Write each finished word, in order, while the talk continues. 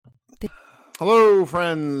Hello,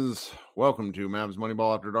 friends. Welcome to Mavs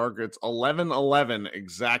Moneyball After Dark. It's 11-11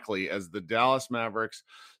 exactly as the Dallas Mavericks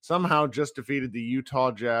somehow just defeated the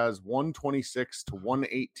Utah Jazz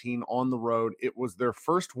 126-118 on the road. It was their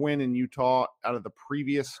first win in Utah out of the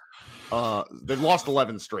previous they've lost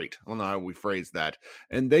 11 straight. I don't know how we phrase that.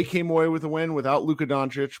 And they came away with a win without Luka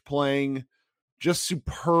Doncic playing just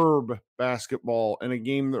superb basketball in a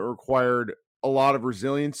game that required a lot of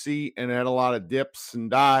resiliency and had a lot of dips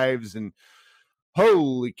and dives. And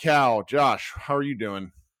holy cow, Josh, how are you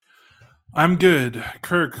doing? I'm good.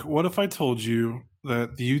 Kirk, what if I told you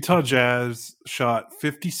that the Utah Jazz shot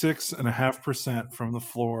 56.5% from the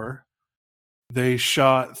floor? They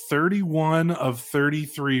shot 31 of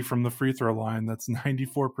 33 from the free throw line. That's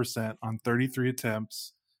 94% on 33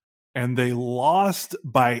 attempts. And they lost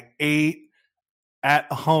by 8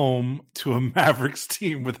 at home to a Mavericks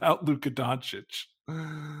team without Luka Doncic.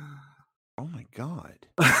 Oh my God.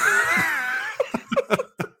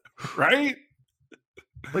 Right?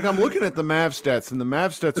 Like, I'm looking at the Mav stats, and the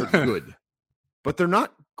Mav stats are good, but they're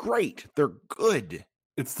not great. They're good.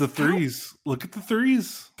 It's the threes. Look at the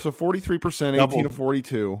threes. So 43%, 18 of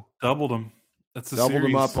 42. Doubled them. That's a Doubled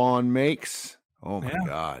series. them up on makes. Oh my Yeah.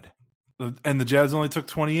 God. And the Jazz only took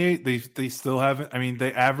 28. They still haven't. I mean,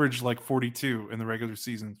 they averaged like 42 in the regular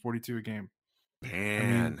season, 42 a game. Man. I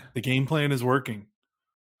mean, the game plan is working.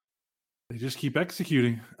 They just keep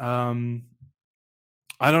executing.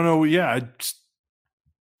 I don't know. Yeah,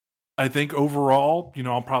 I think overall,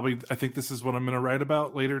 I think this is what I'm going to write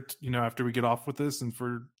about later, after we get off with this and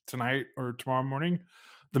for tonight or tomorrow morning.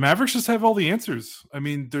 The Mavericks just have all the answers. I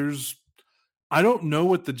mean, I don't know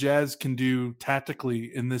what the Jazz can do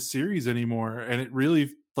tactically in this series anymore. And it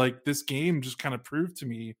really, this game just kind of proved to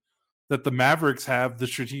me that the Mavericks have the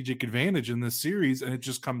strategic advantage in this series. And it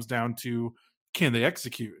just comes down to, can they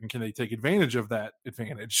execute and can they take advantage of that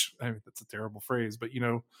advantage? I mean, that's a terrible phrase, but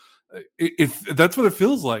if that's what it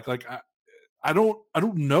feels like. I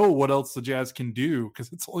don't know what else the Jazz can do because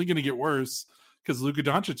it's only going to get worse because Luka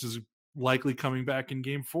Doncic is likely coming back in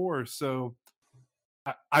Game 4. So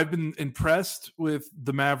I've been impressed with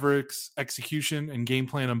the Mavericks' execution and game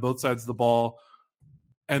plan on both sides of the ball,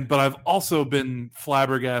 but I've also been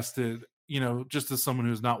flabbergasted. Just as someone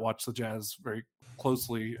who's not watched the Jazz very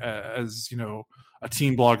closely, as a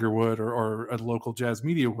team blogger would or a local Jazz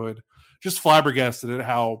media would, just flabbergasted at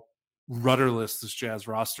how rudderless this Jazz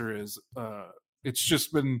roster is. It's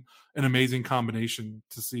just been an amazing combination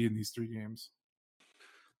to see in these 3 games.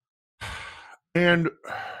 And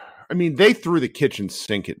I mean, they threw the kitchen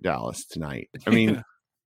sink at Dallas tonight. I mean,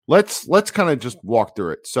 let's kind of just walk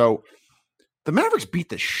through it. So the Mavericks beat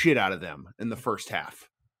the shit out of them in the first half.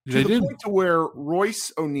 To the point to where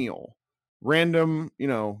Royce O'Neal, random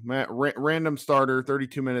starter,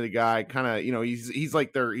 32-minute guy, kind of, he's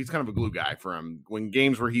like he's kind of a glue guy for him. When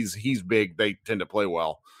games where he's big, they tend to play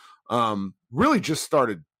well. Really just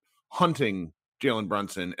started hunting Jalen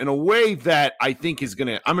Brunson in a way that I think I'm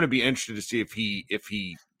going to be interested to see if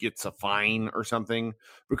he gets a fine or something,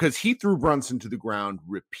 because he threw Brunson to the ground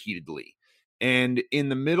repeatedly. And in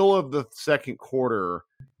the middle of the second quarter,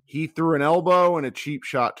 he threw an elbow and a cheap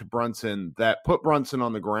shot to Brunson that put Brunson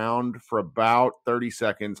on the ground for about 30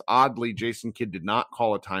 seconds. Oddly, Jason Kidd did not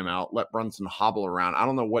call a timeout, let Brunson hobble around. I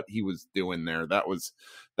don't know what he was doing there. That was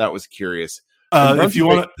curious. If you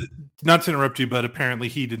want to, not to interrupt you, but apparently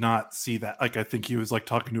he did not see that. I think he was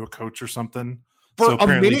talking to a coach or something. For a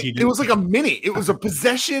minute, it was like a minute. It was a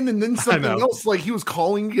possession and then something else. Like he was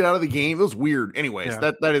calling to get out of the game. It was weird. Anyways,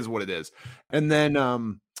 that is what it is. And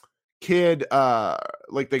then Kidd,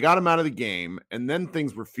 they got him out of the game, and then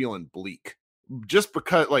things were feeling bleak. Just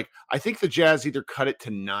because, I think the Jazz either cut it to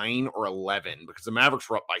 9 or 11 because the Mavericks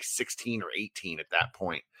were up by 16 or 18 at that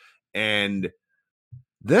point. And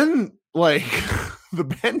then, the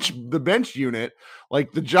bench unit,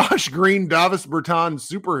 the Josh Green, Davis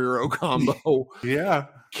Bertans superhero combo,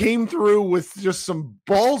 came through with just some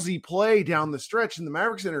ballsy play down the stretch, and the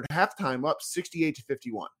Mavericks entered halftime up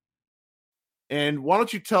 68-51. And why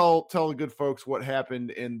don't you tell the good folks what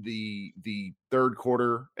happened in the third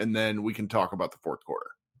quarter, and then we can talk about the fourth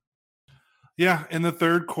quarter. Yeah, in the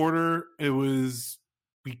third quarter, we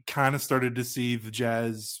kind of started to see the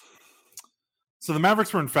Jazz. So the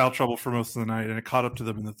Mavericks were in foul trouble for most of the night, and it caught up to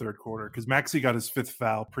them in the third quarter because Maxey got his 5th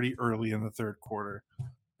foul pretty early in the third quarter.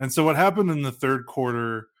 And so what happened in the third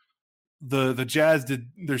quarter, the Jazz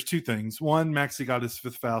did, there's 2 things. 1, Maxey got his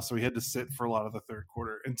 5th foul, so he had to sit for a lot of the third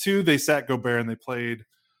quarter. And 2, they sat Gobert and they played,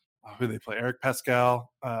 who did they play? Eric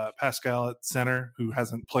Pascal at center, who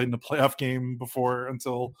hasn't played in a playoff game before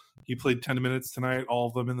until he played 10 minutes tonight, all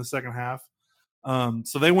of them in the second half.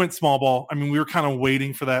 So they went small ball. I mean, we were kind of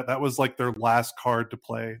waiting for that. That was like their last card to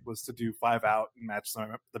play, was to do 5 out and match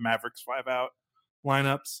the Mavericks 5 out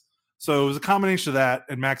lineups. So it was a combination of that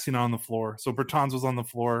and Maxey not on the floor. So Bertans was on the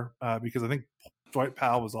floor because I think Dwight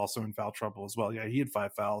Powell was also in foul trouble as well. Yeah, he had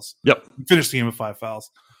 5 fouls. Yep. He finished the game with 5 fouls.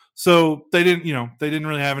 So they didn't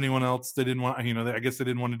really have anyone else. They didn't want, I guess they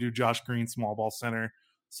didn't want to do Josh Green small ball center.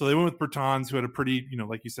 So they went with Bertans, who had a pretty,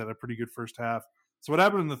 like you said, a pretty good first half. So what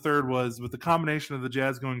happened in the third was, with the combination of the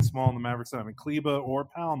Jazz going small and the Mavericks not having Kleber or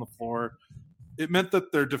Powell on the floor, it meant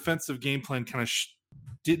that their defensive game plan kind of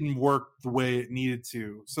didn't work the way it needed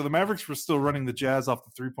to. So the Mavericks were still running the Jazz off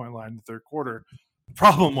the three-point line in the third quarter. The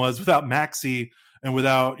problem was, without Maxey and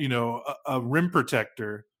without, a rim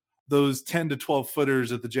protector, those 10 to 12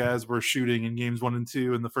 footers that the Jazz were shooting in games 1 and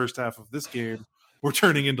 2 in the first half of this game were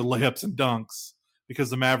turning into layups and dunks because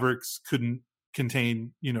the Mavericks couldn't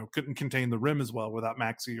contain the rim as well without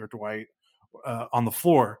Maxey or Dwight on the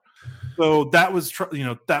floor. So that was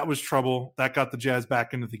trouble. That got the Jazz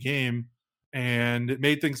back into the game, and it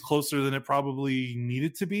made things closer than it probably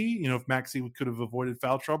needed to be. If Maxey could have avoided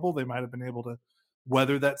foul trouble, they might have been able to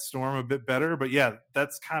weather that storm a bit better. But yeah,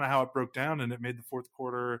 that's kind of how it broke down, and it made the fourth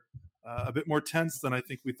quarter a bit more tense than I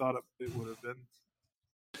think we thought it would have been.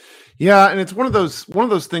 Yeah, and it's one of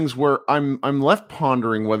those things where I'm left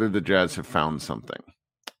pondering whether the Jazz have found something.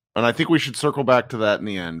 And I think we should circle back to that in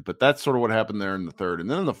the end, but that's sort of what happened there in the third. And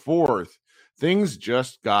then in the fourth, things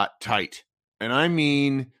just got tight. And I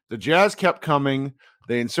mean, the Jazz kept coming.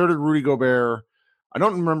 They inserted Rudy Gobert. I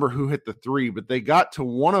don't remember who hit the 3, but they got to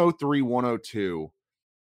 103-102.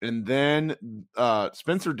 And then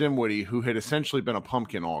Spencer Dinwiddie, who had essentially been a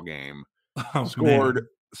pumpkin all game, scored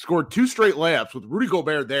 2 straight layups with Rudy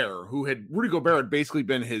Gobert there, Rudy Gobert had basically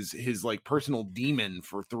been his like personal demon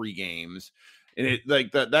for 3 games. And it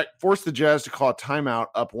like that forced the Jazz to call a timeout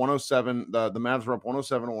up 107. The Mavs were up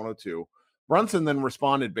 107-102. Brunson then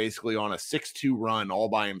responded basically on a 6-2 run all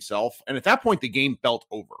by himself. And at that point, the game felt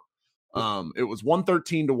over. It was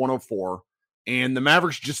 113-104, and the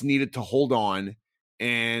Mavericks just needed to hold on.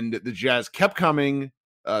 And the Jazz kept coming.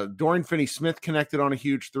 Dorian Finney-Smith connected on a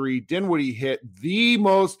huge 3. Dinwiddie hit the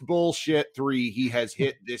most bullshit 3 he has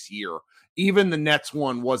hit this year. Even the Nets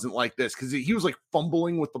one wasn't like this, because he was like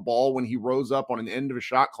fumbling with the ball when he rose up on an end of a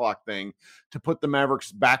shot clock thing to put the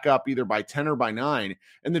Mavericks back up either by 10 or by 9.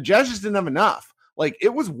 And the Jazz just didn't have enough. Like,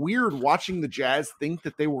 it was weird watching the Jazz think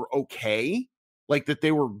that they were okay, like that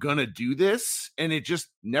they were going to do this, and it just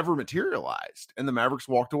never materialized. And the Mavericks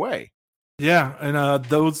walked away. Yeah, and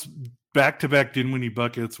those back-to-back Dinwiddie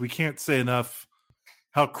buckets, we can't say enough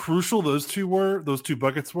how crucial those two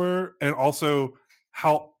buckets were, and also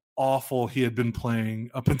how awful he had been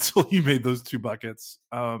playing up until he made those 2 buckets.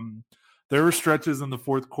 There were stretches in the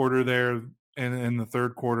fourth quarter there and in the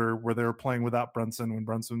third quarter where they were playing without Brunson, when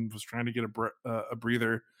Brunson was trying to get a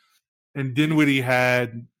breather. And Dinwiddie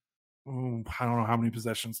had, I don't know how many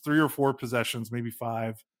possessions, 3 or 4 possessions, maybe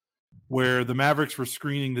 5, where the Mavericks were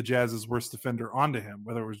screening the Jazz's worst defender onto him,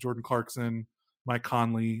 whether it was Jordan Clarkson, Mike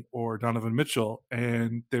Conley, or Donovan Mitchell.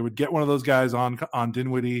 And they would get one of those guys on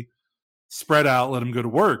Dinwiddie, spread out, let him go to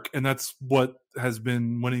work. And that's what has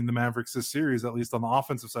been winning the Mavericks this series, at least on the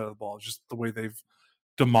offensive side of the ball, just the way they've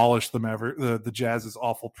demolished the Jazz's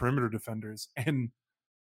awful perimeter defenders. And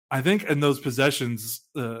I think in those possessions,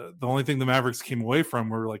 the only thing the Mavericks came away from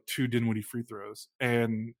were like 2 Dinwiddie free throws.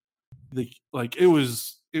 And it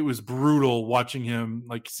was brutal watching him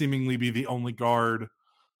like seemingly be the only guard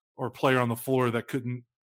or player on the floor that couldn't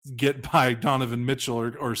get by Donovan Mitchell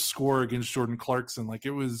or score against Jordan Clarkson. Like,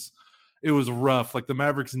 it was rough. Like, the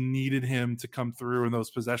Mavericks needed him to come through in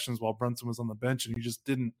those possessions while Brunson was on the bench, and he just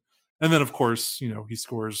didn't. And then, of course, he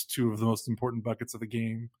scores 2 of the most important buckets of the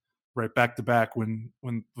game, right back to back, when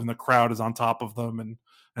the crowd is on top of them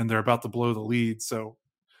and they're about to blow the lead. So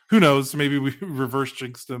who knows? Maybe we reverse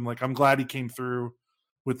jinxed him. Like, I'm glad he came through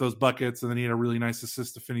with those buckets, and then he had a really nice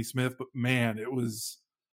assist to Finney-Smith. But man, it was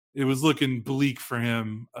looking bleak for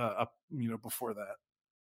him before that.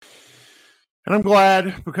 And I'm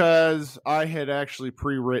glad, because I had actually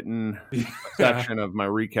pre-written a section of my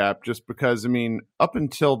recap, just because, I mean, up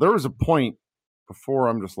until there was a point before,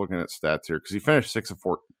 I'm just looking at stats here, because he finished 6 of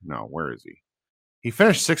 4. No, where is he? He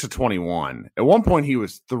finished 6 of 21. At one point, he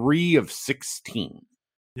was 3 of 16.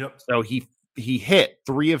 Yep. So he hit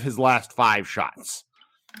 3 of his last 5 shots,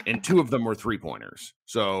 and 2 of them were 3-pointers.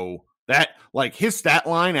 So that, like, his stat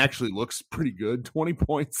line actually looks pretty good. 20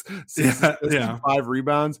 points, 5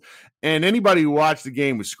 rebounds. And anybody who watched the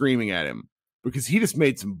game was screaming at him because he just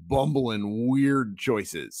made some bumbling weird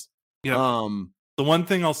choices. Yeah. The one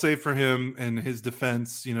thing I'll say for him and his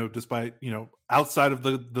defense, despite, outside of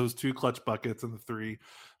those 2 clutch buckets and the 3,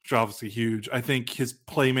 which are obviously huge, I think his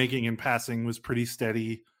playmaking and passing was pretty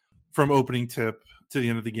steady from opening tip to the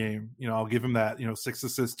end of the game. I'll give him that, 6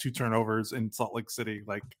 assists, 2 turnovers in Salt Lake City.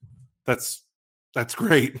 Like that's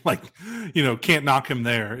great. Like, can't knock him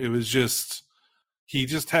there. It was just, he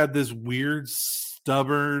just had this weird,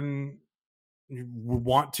 stubborn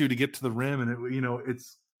want to get to the rim. And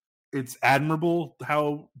it's admirable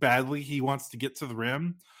how badly he wants to get to the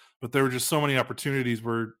rim, but there were just so many opportunities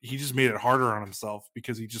where he just made it harder on himself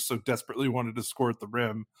because he just so desperately wanted to score at the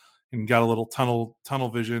rim and got a little tunnel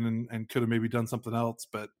vision and could have maybe done something else.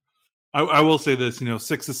 But I will say this,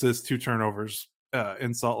 6 assists, 2 turnovers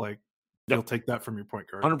in Salt Lake. You'll take that from your point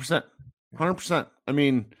guard. 100%. I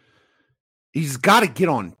mean, he's got to get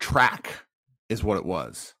on track is what it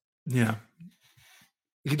was. Yeah.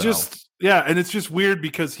 And it's just weird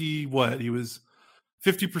because he was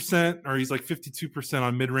 50% or he's like 52%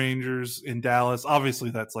 on mid-rangers in Dallas.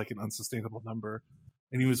 Obviously that's like an unsustainable number.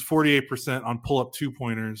 And he was 48% on pull-up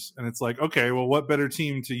 2-pointers. And it's like, okay, well, what better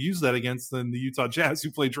team to use that against than the Utah Jazz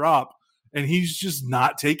who play drop? And he's just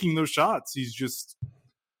not taking those shots.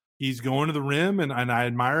 He's going to the rim, and I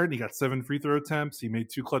admire it. He got 7 free throw attempts. He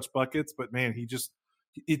made 2 clutch buckets. But, man,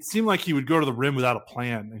 it seemed like he would go to the rim without a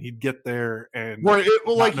plan, and he'd get there and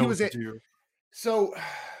So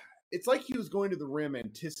it's like he was going to the rim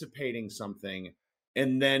anticipating something,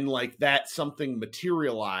 and then like that something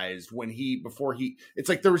materialized it's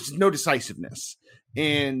like there was no decisiveness.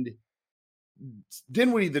 And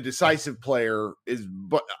Dinwiddie, the decisive player,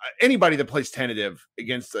 but anybody that plays tentative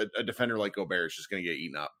against a defender like Gobert is just going to get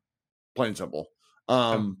eaten up, plain and simple.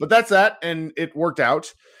 But that's that, and it worked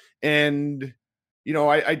out. And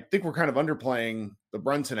I think we're kind of underplaying the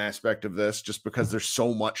Brunson aspect of this just because there's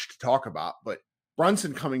so much to talk about. But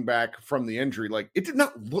Brunson coming back from the injury, like it did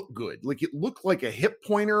not look good. Like it looked like a hip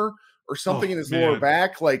pointer or something in his lower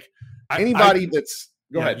back. Like anybody that's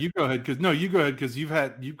go ahead. You go ahead because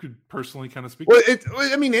you could personally kind of speak. Well,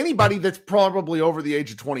 anybody that's probably over the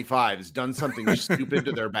age of 25 has done something stupid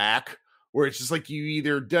to their back, where it's just like you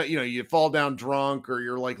either you fall down drunk, or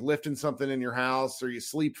you're like lifting something in your house, or you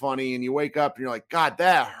sleep funny and you wake up and you're like, God,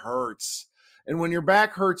 that hurts. And when your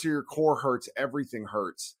back hurts or your core hurts, everything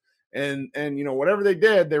hurts. And whatever they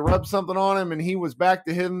did, they rubbed something on him and he was back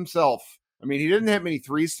to himself. I mean, he didn't hit many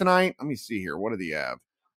threes tonight. Let me see here. What did he have?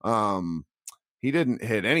 He didn't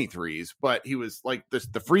hit any threes, but he was like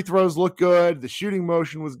the free throws looked good. The shooting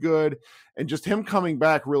motion was good. And just him coming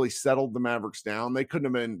back really settled the Mavericks down. They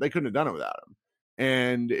couldn't have done it without him.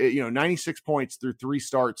 And 96 points through 3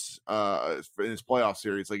 starts in his playoff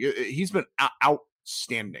series. Like he's been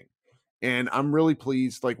outstanding. And I'm really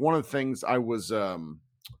pleased. Like one of the things I was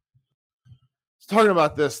talking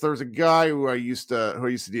about this, there was a guy who I used to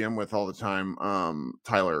DM with all the time,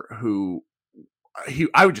 Tyler, I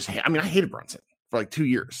hated Brunson for like 2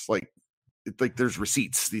 years. Like there's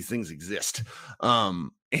receipts, these things exist.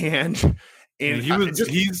 And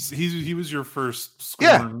he was your first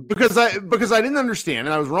scorer. Yeah, because I didn't understand,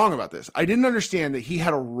 and I was wrong about this. I didn't understand that he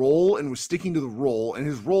had a role and was sticking to the role, and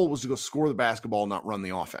his role was to go score the basketball, not run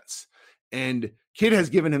the offense. And Kidd has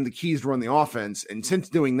given him the keys to run the offense, and since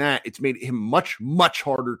doing that, it's made him much, much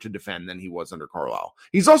harder to defend than he was under Carlisle.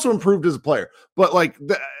 He's also improved as a player, but like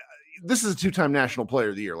this is a 2-time National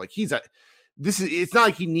Player of the Year. Like it's not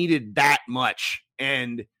like he needed that much,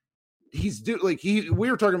 and we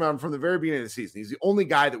were talking about him from the very beginning of the season. He's the only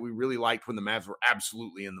guy that we really liked when the Mavs were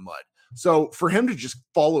absolutely in the mud. So for him to just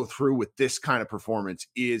follow through with this kind of performance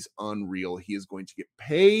is unreal. He is going to get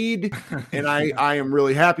paid. And I am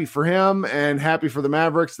really happy for him and happy for the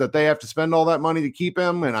Mavericks that they have to spend all that money to keep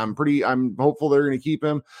him. And I'm hopeful they're going to keep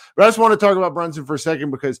him. But I just want to talk about Brunson for a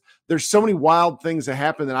second because there's so many wild things that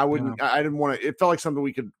happen that I didn't want to, it felt like something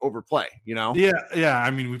we could overplay, Yeah.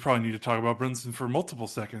 I mean, we probably need to talk about Brunson for multiple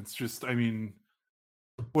seconds.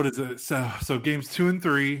 What is it? So games 2 and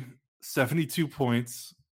 3, 72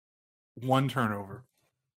 points. One turnover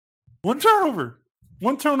in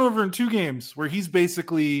 2 games where he's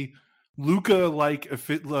basically Luka like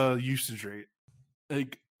a usage rate.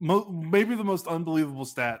 Like maybe the most unbelievable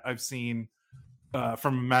stat I've seen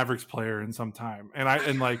from a Mavericks player in some time.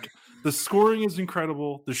 And like the scoring is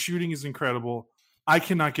incredible, the shooting is incredible. I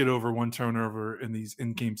cannot get over 1 turnover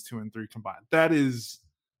in games 2 and 3 combined. That is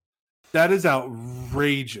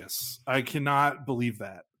outrageous. I cannot believe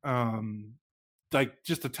that. Like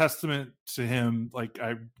just a testament to him. Like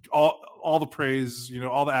all the praise,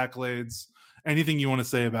 all the accolades, anything you want to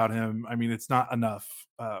say about him. I mean, it's not enough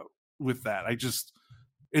with that.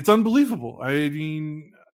 It's unbelievable. I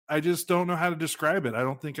mean, just don't know how to describe it. I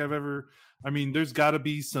don't think I've ever. I mean, there's got to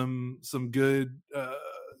be some good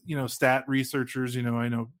stat researchers. I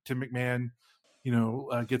know Tim McMahon.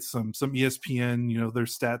 Gets some ESPN. Their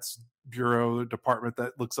stats bureau department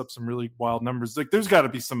that looks up some really wild numbers. Like, there's got to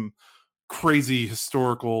be some crazy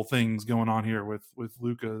historical things going on here with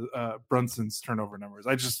Luka Brunson's turnover numbers.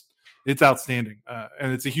 It's outstanding,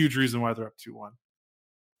 and it's a huge reason why they're up 2-1.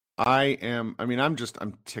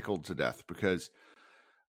 I'm tickled to death because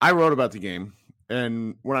I wrote about the game,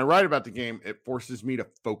 and when I write about the game, it forces me to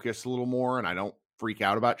focus a little more, and I don't freak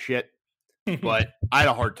out about shit. But I had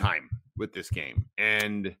a hard time with this game,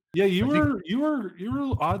 and yeah, you were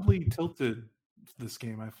oddly tilted this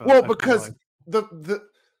game. I felt well because the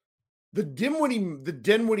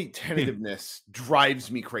Dinwiddie tentativeness drives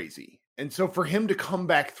me crazy. And so for him to come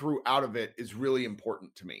back through out of it is really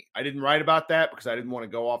important to me. I didn't write about that because I didn't want to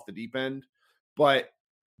go off the deep end, but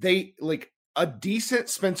they like a decent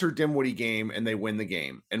Spencer Dinwiddie game and they win the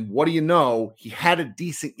game. And what do you know? He had a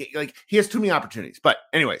decent, like he has too many opportunities. But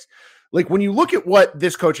anyways, like when you look at what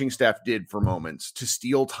this coaching staff did for moments to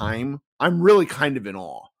steal time, I'm really kind of in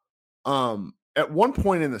awe. At one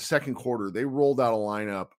point in the second quarter, they rolled out a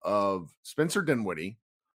lineup of Spencer Dinwiddie,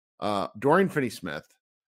 Dorian Finney-Smith,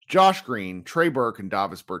 Josh Green, Trey Burke, and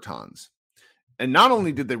Davis Bertans. And not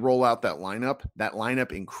only did they roll out that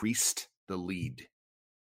lineup increased the lead.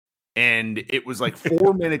 And it was like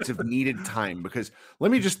 4 minutes of needed time because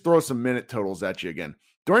let me just throw some minute totals at you again.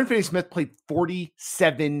 Dorian Finney-Smith played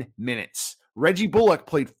 47 minutes. Reggie Bullock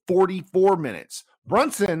played 44 minutes.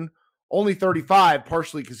 Brunson only 35,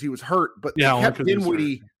 partially because he was hurt, but yeah, they kept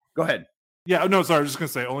Dinwiddie. Go ahead. Yeah, no, sorry. I was just going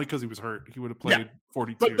to say, only because he was hurt. He would have played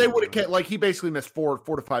 42. But they would have kept, like, he basically missed 4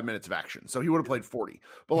 to 5 minutes of action. So he would have played 40.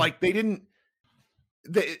 But, like,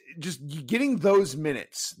 just getting those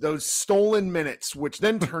minutes, those stolen minutes, which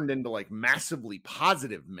then turned into, like, massively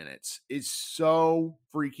positive minutes, is so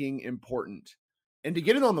freaking important. And to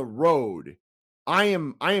get it on the road, I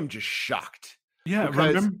am just shocked. Yeah,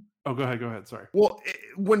 remember? Oh, go ahead. Sorry. Well,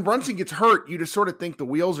 when Brunson gets hurt, you just sort of think the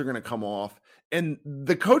wheels are going to come off. And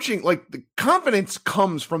the coaching, like the confidence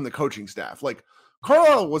comes from the coaching staff. Like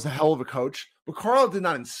Carlisle was a hell of a coach, but Carlisle did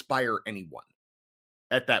not inspire anyone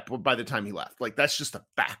by the time he left. Like that's just a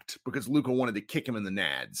fact because Luka wanted to kick him in the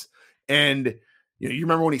nads. And you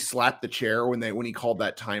remember when he slapped the chair when he called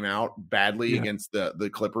that timeout badly against the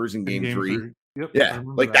Clippers in game 3? Yep, yeah,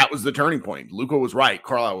 like that was the turning point. Luka was right,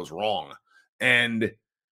 Carlisle was wrong. And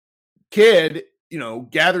Kid,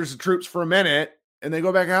 gathers the troops for a minute and they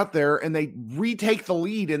go back out there and they retake the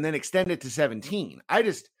lead and then extend it to 17. I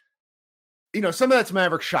just, some of that's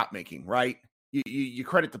Maverick shot making, right? You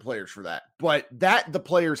credit the players for that, but that the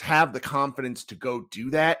players have the confidence to go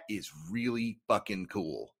do that is really fucking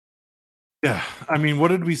cool. Yeah. I mean, what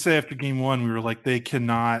did we say after game 1? We were like, they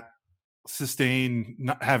cannot sustain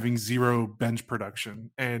not having zero bench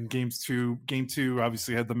production. And game two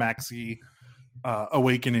obviously had the Maxey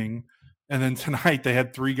awakening. And then tonight they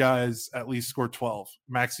had 3 guys at least score 12.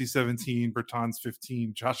 Maxey 17, Bertans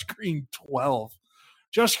 15, Josh Green 12.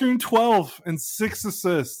 Josh Green 12 and 6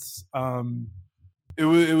 assists.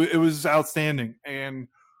 It was outstanding, and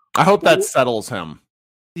I hope that settles him.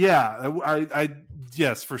 Yeah, I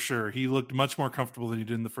yes, for sure. He looked much more comfortable than he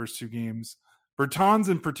did in the first 2 games. Bertans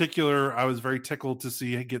in particular, I was very tickled to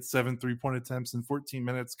see him get 7 3-point attempts in 14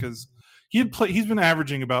 minutes because he's been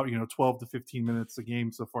averaging about 12 to 15 minutes a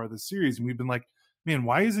game so far this series, and we've been like, man,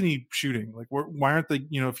 why isn't he shooting? Like, why aren't they?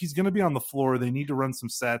 If he's going to be on the floor, they need to run some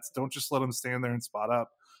sets. Don't just let him stand there and spot up.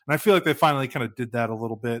 And I feel like they finally kind of did that a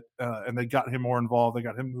little bit, and they got him more involved. They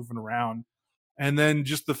got him moving around, and then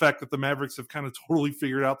just the fact that the Mavericks have kind of totally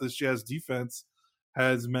figured out this Jazz defense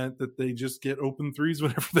has meant that they just get open threes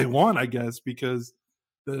whenever they want, I guess, because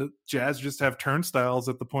the Jazz just have turnstiles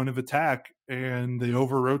at the point of attack and they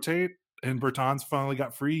over-rotate. And Bertans finally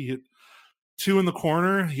got free. He hit 2 in the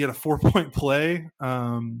corner. He had a 4-point play.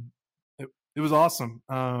 It was awesome.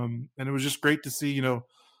 And it was just great to see,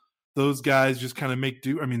 those guys just kind of make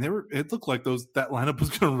do. I mean, it looked like that lineup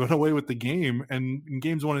was going to run away with the game. And in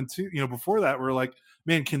games 1 and 2, before that, we're like,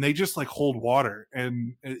 man, can they just like hold water?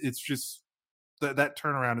 And it's just that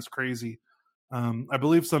turnaround is crazy. I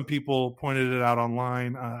believe some people pointed it out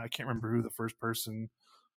online. I can't remember who the first person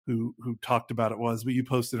who talked about it was, but you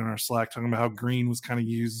posted in our Slack talking about how Green was kind of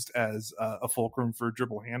used as a fulcrum for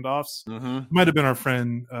dribble handoffs. Mm-hmm. It might have been our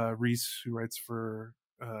friend Reese, who writes for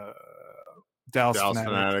Dallas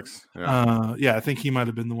Fanatics. Yeah, I think he might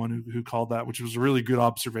have been the one who called that, which was a really good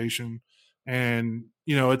observation. And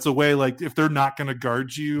it's a way, like, if they're not going to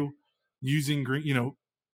guard you, using Green,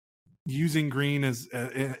 using Green as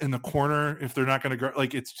in the corner, if they're not going to guard,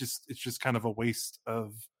 like, it's just kind of a waste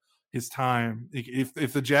of his time.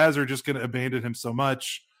 If the Jazz are just going to abandon him so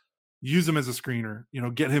much, use him as a screener,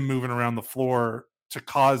 get him moving around the floor to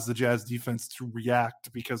cause the Jazz defense to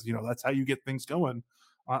react, because, that's how you get things going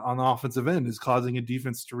on the offensive end, is causing a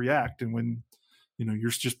defense to react. And when,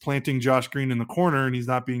 you're just planting Josh Green in the corner and he's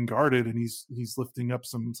not being guarded and he's lifting up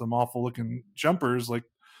some awful looking jumpers, like,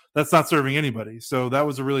 that's not serving anybody. So that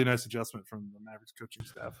was a really nice adjustment from the Mavericks coaching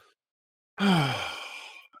staff.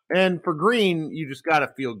 And for Green, you just got to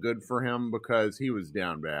feel good for him because he was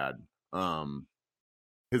down bad.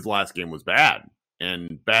 His last game was bad,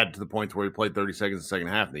 and bad to the point where he played 30 seconds in the second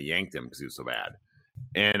half and they yanked him because he was so bad.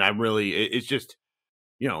 And it's just,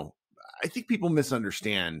 I think people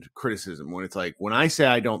misunderstand criticism when it's like, when I say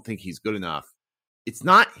I don't think he's good enough, it's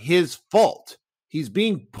not his fault. He's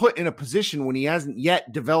being put in a position when he hasn't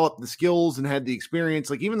yet developed the skills and had the experience.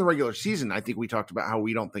 Like, even the regular season, I think we talked about how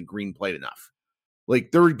we don't think Green played enough.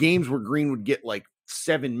 Like, there were games where Green would get like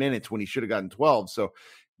 7 minutes when he should have gotten 12. So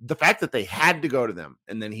the fact that they had to go to them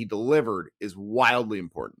and then he delivered is wildly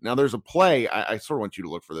important. Now, there's a play. I sort of want you to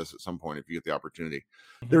look for this at some point if you get the opportunity.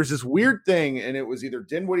 Mm-hmm. There's this weird thing, and it was either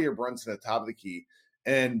Dinwiddie or Brunson at the top of the key.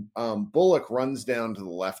 And Bullock runs down to the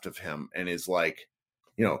left of him and is like,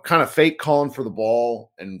 kind of fake calling for the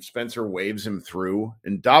ball, and Spencer waves him through,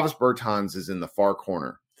 and Davis Bertans is in the far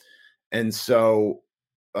corner. And so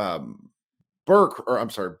Bullock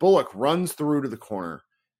runs through to the corner,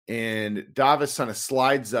 and Davis kind of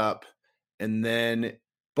slides up, and then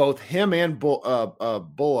both him and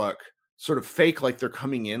Bullock sort of fake like they're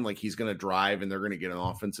coming in, like he's going to drive and they're going to get an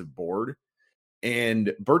offensive board.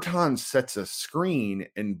 And Bertans sets a screen,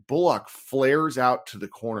 and Bullock flares out to the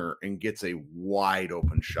corner and gets a wide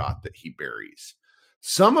open shot that he buries.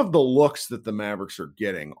 Some of the looks that the Mavericks are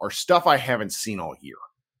getting are stuff I haven't seen all year,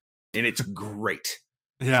 and it's great.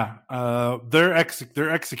 Yeah, their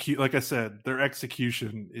like I said, their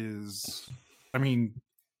execution is,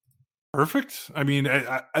 perfect.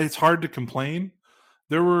 It's hard to complain.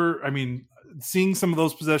 Seeing some of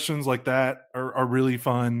those possessions like that are really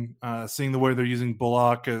fun. Seeing the way they're using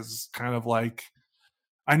Bullock as kind of like,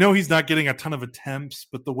 I know he's not getting a ton of attempts,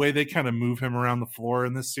 but the way they kind of move him around the floor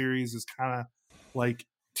in this series is kind of like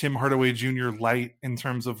Tim Hardaway Jr. light, in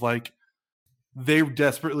terms of like, they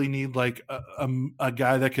desperately need like a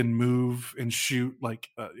guy that can move and shoot, like,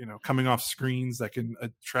 coming off screens that can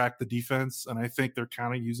attract the defense. And I think they're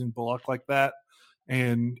kind of using Bullock like that.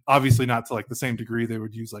 And obviously not to like the same degree they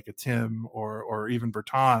would use like a Tim or even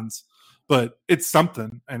Bertans, but it's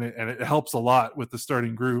something, and it helps a lot with the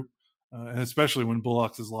starting group, and especially when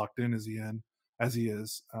Bullock is locked in as he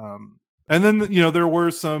is. And then there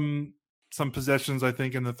were some possessions, I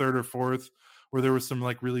think, in the third or fourth where there was some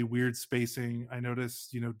like really weird spacing. I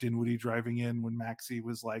noticed Dinwiddie driving in when Maxey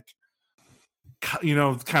was like, kind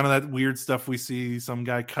of that weird stuff we see, some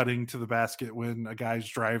guy cutting to the basket when a guy's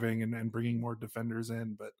driving and bringing more defenders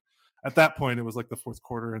in. But at that point it was like the fourth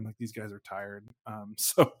quarter and like these guys are tired.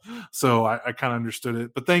 So I kind of understood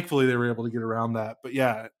it, but thankfully they were able to get around that. But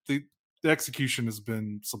yeah, the execution has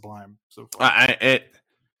been sublime so far. I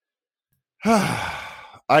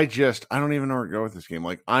don't even know where to go with this game.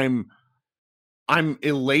 Like, I'm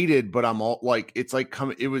elated, but I'm all like, it's like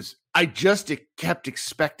I just kept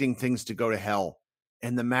expecting things to go to hell,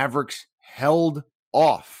 and the Mavericks held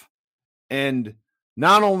off. And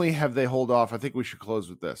not only have they held off, I think we should close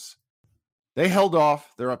with this. They held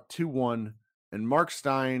off. They're up 2-1, and Mark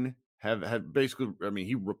Stein had basically,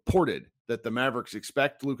 he reported that the Mavericks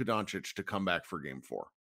expect Luka Doncic to come back for Game 4.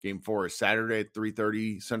 Game 4 is Saturday at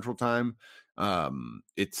 3:30 Central Time.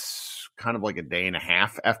 It's kind of like a day and a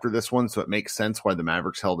half after this one, so it makes sense why the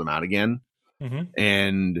Mavericks held him out again. Mm-hmm.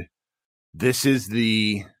 And this is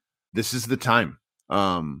the time.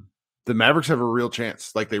 The Mavericks have a real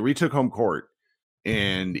chance. Like, they retook home court,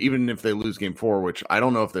 and even if they lose Game 4, which I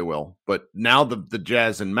don't know if they will, but now the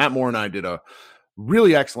Jazz, and Matt Moore and I did a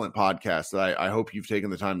really excellent podcast that I hope you've taken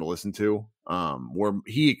the time to listen to, where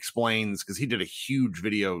he explains, because he did a huge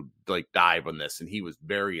video like dive on this, and he was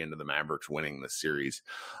very into the Mavericks winning this series.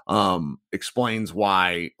 Explains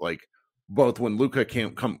why, like, both when Luka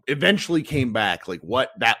eventually came back, like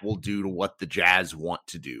what that will do to what the Jazz want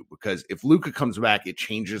to do. Because if Luka comes back, it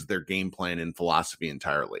changes their game plan and philosophy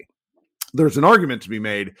entirely. There's an argument to be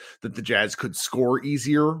made that the Jazz could score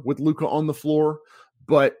easier with Luka on the floor,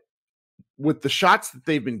 but with the shots that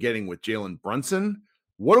they've been getting with Jalen Brunson,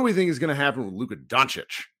 what do we think is going to happen with Luka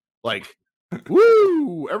Doncic? Like,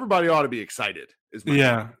 woo! Everybody ought to be excited.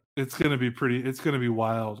 Yeah, it's going to be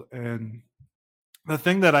wild. And the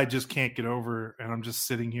thing that I just can't get over, and I'm just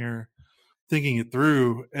sitting here thinking it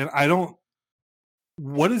through, and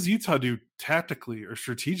what does Utah do tactically or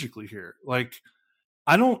strategically here? Like,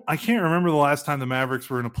 I can't remember the last time the Mavericks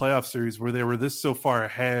were in a playoff series where they were so far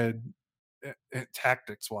ahead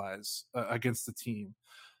tactics wise against the team.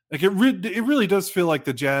 Like it really does feel like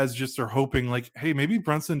the Jazz just are hoping, like, hey, maybe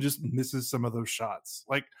Brunson just misses some of those shots.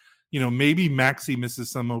 Like, maybe Maxey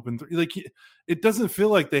misses some open like it doesn't feel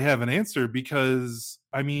like they have an answer because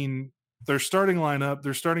I mean their starting lineup,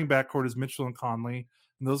 their starting backcourt is Mitchell and Conley,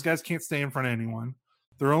 and those guys can't stay in front of anyone.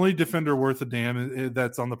 Their only defender worth a damn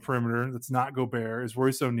that's on the perimeter that's not Gobert is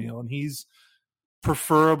Royce O'Neal, and he's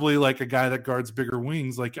preferably like a guy that guards bigger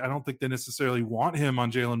wings. Like I don't think they necessarily want him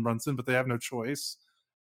on Jalen Brunson, but they have no choice.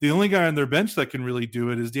 The only guy on their bench that can really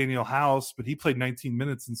do it is Daniel House, but he played 19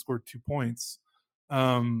 minutes and scored 2 points.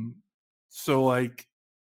 So like,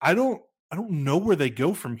 I don't know where they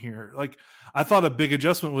go from here. Like I thought a big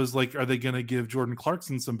adjustment was like, are they going to give Jordan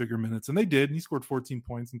Clarkson some bigger minutes? And they did. And he scored 14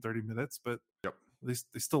 points in 30 minutes, but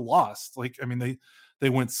they still lost. Like, I mean, they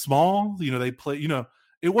went small, they play,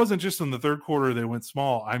 it wasn't just in the third quarter they went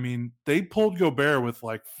small. I mean, they pulled Gobert with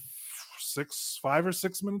like 5 or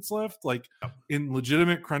 6 minutes left, like in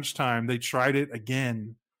legitimate crunch time. They tried it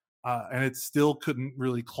again, and it still couldn't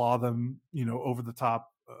really claw them, over the top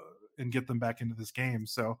and get them back into this game.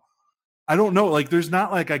 So I don't know. Like, there's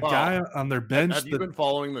not like a guy on their bench. Have you been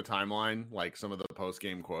following the timeline? Like some of the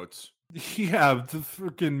post-game quotes? Yeah, the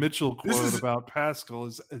freaking Mitchell quote about Pascal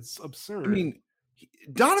it's absurd. I mean,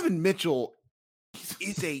 Donovan Mitchell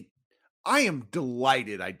is I am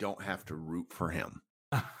delighted I don't have to root for him.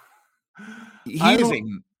 He is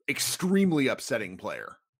an extremely upsetting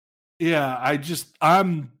player. Yeah,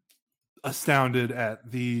 I'm astounded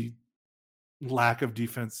at the lack of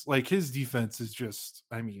defense. Like his defense is just,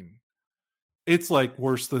 I mean, it's like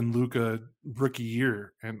worse than Luka rookie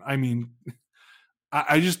year. And I mean,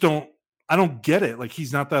 I don't get it. Like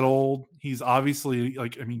he's not that old. He's obviously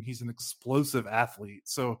like, I mean, he's an explosive athlete.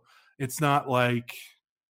 So it's not like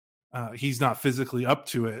he's not physically up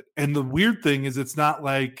to it. And the weird thing is it's not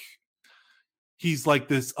like he's like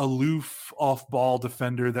this aloof off-ball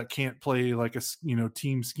defender that can't play like a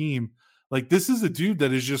team scheme. Like this is a dude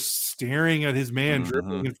that is just staring at his man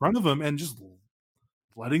dribbling in front of him and just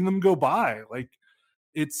letting them go by. Like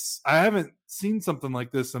I haven't seen something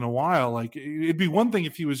like this in a while. Like it'd be one thing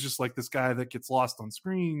if he was just like this guy that gets lost on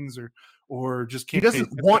screens or just can't. He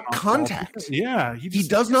doesn't want contact. Yeah, he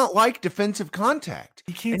does not like defensive contact.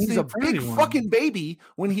 He can't. And he's a big fucking baby.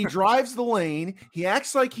 When he drives the lane, he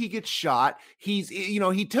acts like he gets shot. He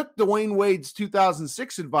took Dwayne Wade's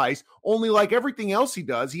 2006 advice. Only like everything else he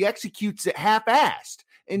does, he executes it half-assed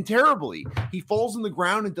and terribly. He falls on the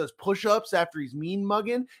ground and does push-ups after he's mean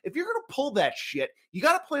mugging. If you're gonna pull that shit, you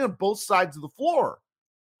got to play on both sides of the floor.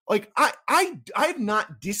 Like I have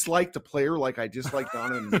not disliked a player like I dislike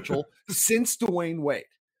Donovan Mitchell since Dwayne Wade.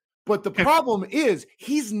 But the problem is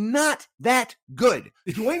he's not that good.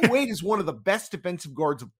 Dwayne Wade is one of the best defensive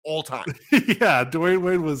guards of all time. Yeah, Dwayne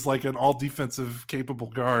Wade was like an all defensive capable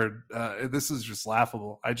guard. This is just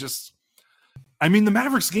laughable. I mean, the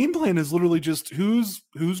Mavericks game plan is literally just who's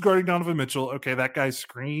guarding Donovan Mitchell. Okay, that guy's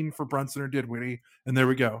screen for Brunson or Dinwiddie, and there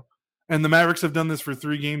we go. And the Mavericks have done this for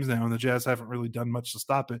 3 games now, and the Jazz haven't really done much to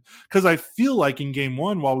stop it. Because I feel like in game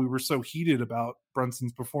 1, while we were so heated about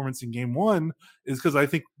Brunson's performance in game 1, is because I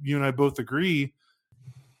think you and I both agree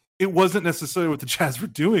it wasn't necessarily what the Jazz were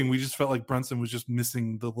doing. We just felt like Brunson was just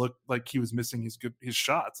missing the look, like he was missing his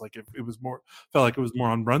shots. Like it was more, felt like it was more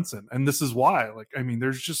on Brunson. And this is why. Like, I mean,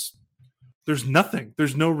 there's nothing.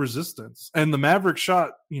 There's no resistance. And the Mavericks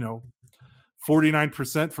shot,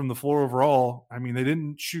 49% from the floor overall. I mean, they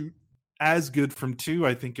didn't shoot as good from 2,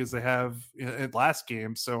 I think, as they have at last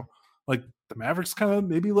game. So, like, the Mavericks kind of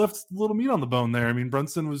maybe left a little meat on the bone there. I mean,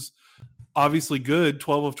 Brunson was obviously good,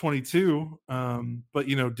 12 of 22. But,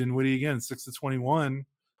 Dinwiddie, again, 6 of 21,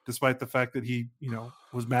 despite the fact that he,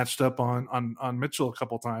 was matched up on Mitchell a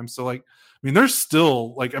couple times. So, like, I mean, there's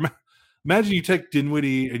still, like, imagine you take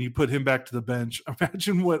Dinwiddie and you put him back to the bench.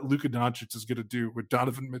 Imagine what Luka Doncic is going to do when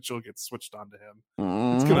Donovan Mitchell gets switched onto him.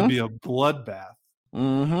 Mm-hmm. It's going to be a bloodbath.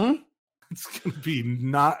 Mm-hmm. It's going to be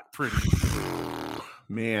not pretty.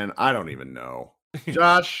 Man, I don't even know.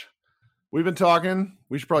 Josh, we've been talking.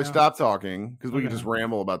 We should probably stop talking because we can just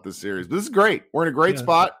ramble about this series. But this is great. We're in a great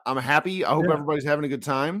spot. I'm happy. I hope everybody's having a good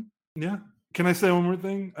time. Yeah. Can I say one more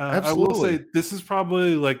thing? Absolutely. I will say this is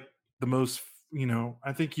probably like the most,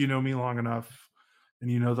 I think you know me long enough and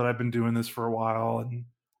you know that I've been doing this for a while and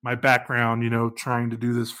my background, trying to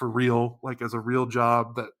do this for real, like as a real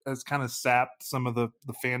job that has kind of sapped some of the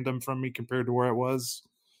fandom from me compared to where it was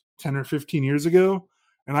 10 or 15 years ago.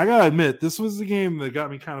 And I got to admit, this was the game that got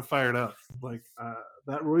me kind of fired up. Like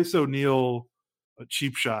that Royce O'Neal a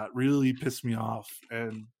cheap shot really pissed me off.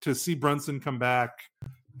 And to see Brunson come back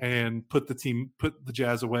and put the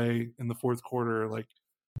Jazz away in the fourth quarter, like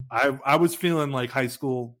I was feeling like high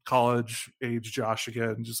school, college age Josh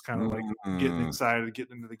again, just kind of like getting excited,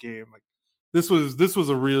 getting into the game. Like this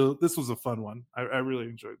was a fun one. I really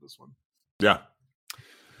enjoyed this one. Yeah.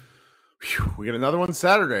 Whew, we get another one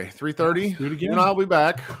Saturday, 3:30. Do it again. And I'll be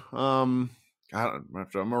back. I'm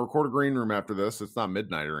gonna record a green room after this. It's not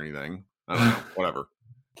midnight or anything. I don't know. Whatever.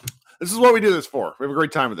 This is what we do this for. We have a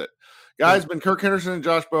great time with it. Guys, been Kirk Henderson and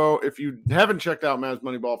Josh Bowe. If you haven't checked out Mavs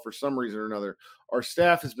Moneyball for some reason or another, our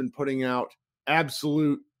staff has been putting out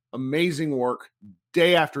absolute amazing work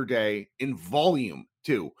day after day in volume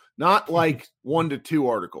too. Not like 1 to 2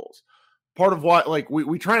 articles. Part of why, like,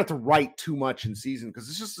 we try not to write too much in season because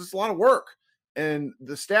it's a lot of work. And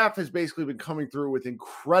the staff has basically been coming through with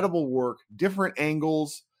incredible work, different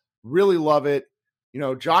angles. Really love it. You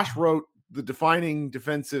know, Josh wrote the defining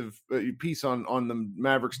defensive piece on the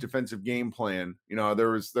Mavericks defensive game plan. You know,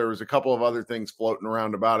 there was a couple of other things floating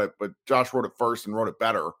around about it, but Josh wrote it first and wrote it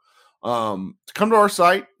better. To come to our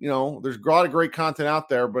site, you know, there's a lot of great content out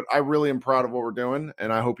there, but I really am proud of what we're doing,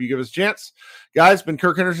 and I hope you give us a chance. Guys, been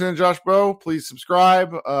Kirk Henderson and Josh Bowe. Please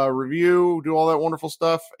subscribe, review, do all that wonderful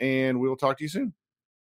stuff, and we will talk to you soon.